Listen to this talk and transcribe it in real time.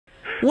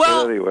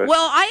Well, anyway.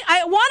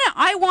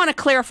 I want to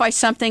clarify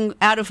something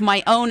out of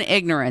my own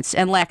ignorance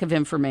and lack of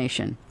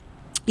information.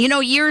 You know,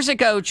 years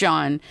ago,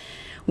 John,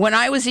 when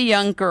I was a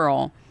young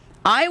girl,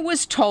 I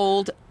was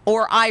told,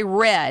 or I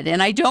read,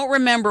 and I don't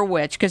remember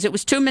which, because it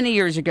was too many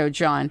years ago,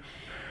 John,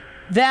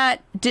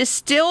 that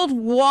distilled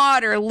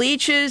water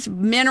leaches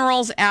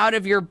minerals out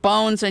of your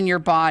bones and your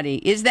body.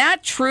 Is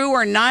that true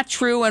or not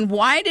true, and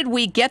why did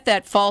we get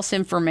that false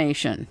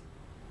information?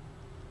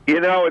 You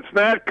know, it's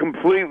not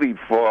completely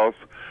false.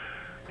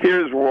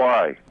 Here's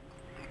why.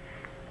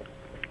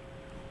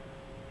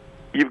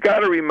 You've got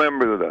to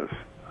remember this.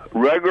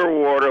 Regular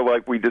water,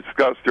 like we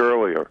discussed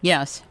earlier.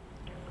 Yes.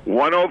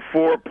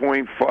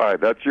 104.5.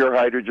 That's your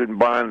hydrogen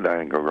bond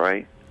angle,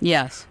 right?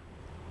 Yes.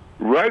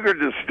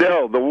 Regular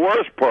distilled, the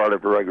worst part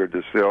of regular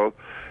distilled,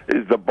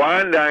 is the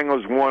bond angle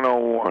is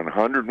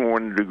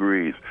 101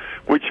 degrees,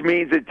 which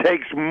means it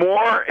takes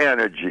more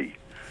energy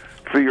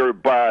for your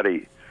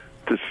body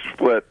to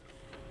split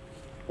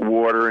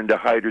water into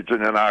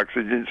hydrogen and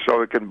oxygen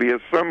so it can be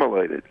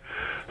assimilated.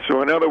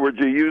 So in other words,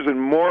 you're using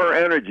more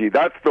energy.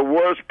 That's the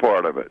worst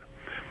part of it.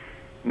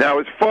 Now,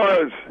 as far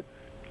as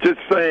just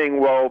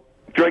saying, well,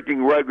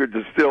 drinking regular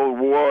distilled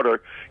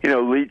water, you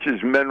know,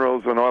 leaches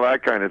minerals and all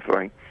that kind of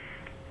thing,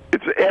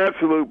 it's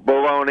absolute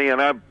baloney,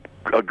 and I'm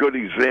a good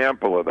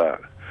example of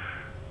that.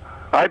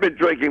 I've been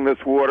drinking this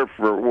water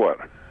for what?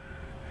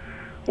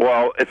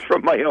 Well, it's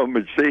from my own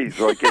machine,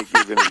 so I can't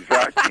give an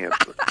exact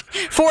answer.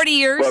 40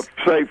 years? But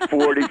say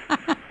 40,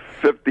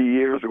 50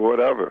 years or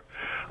whatever.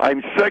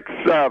 I'm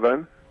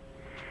 6'7".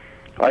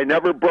 I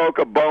never broke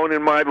a bone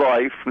in my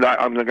life.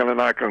 I'm going to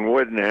knock on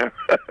wood now.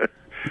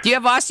 Do you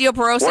have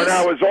osteoporosis? When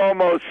I was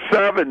almost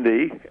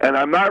 70, and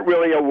I'm not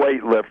really a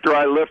weightlifter,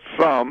 I lift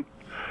some,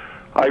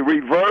 I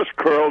reverse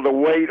curled a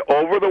weight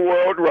over the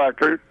world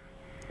record,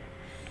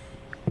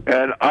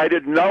 and I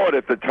didn't know it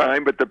at the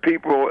time, but the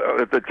people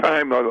at the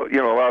time, you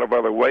know, a lot of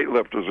other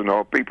weightlifters and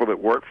all, people that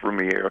work for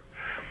me here,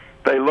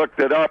 they looked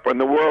it up, and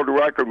the world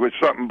record was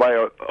something by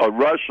a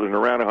Russian,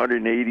 around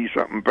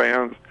 180-something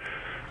pounds,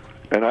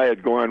 and I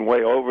had gone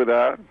way over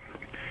that.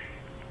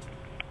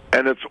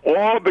 And it's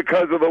all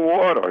because of the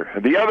water.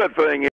 The other thing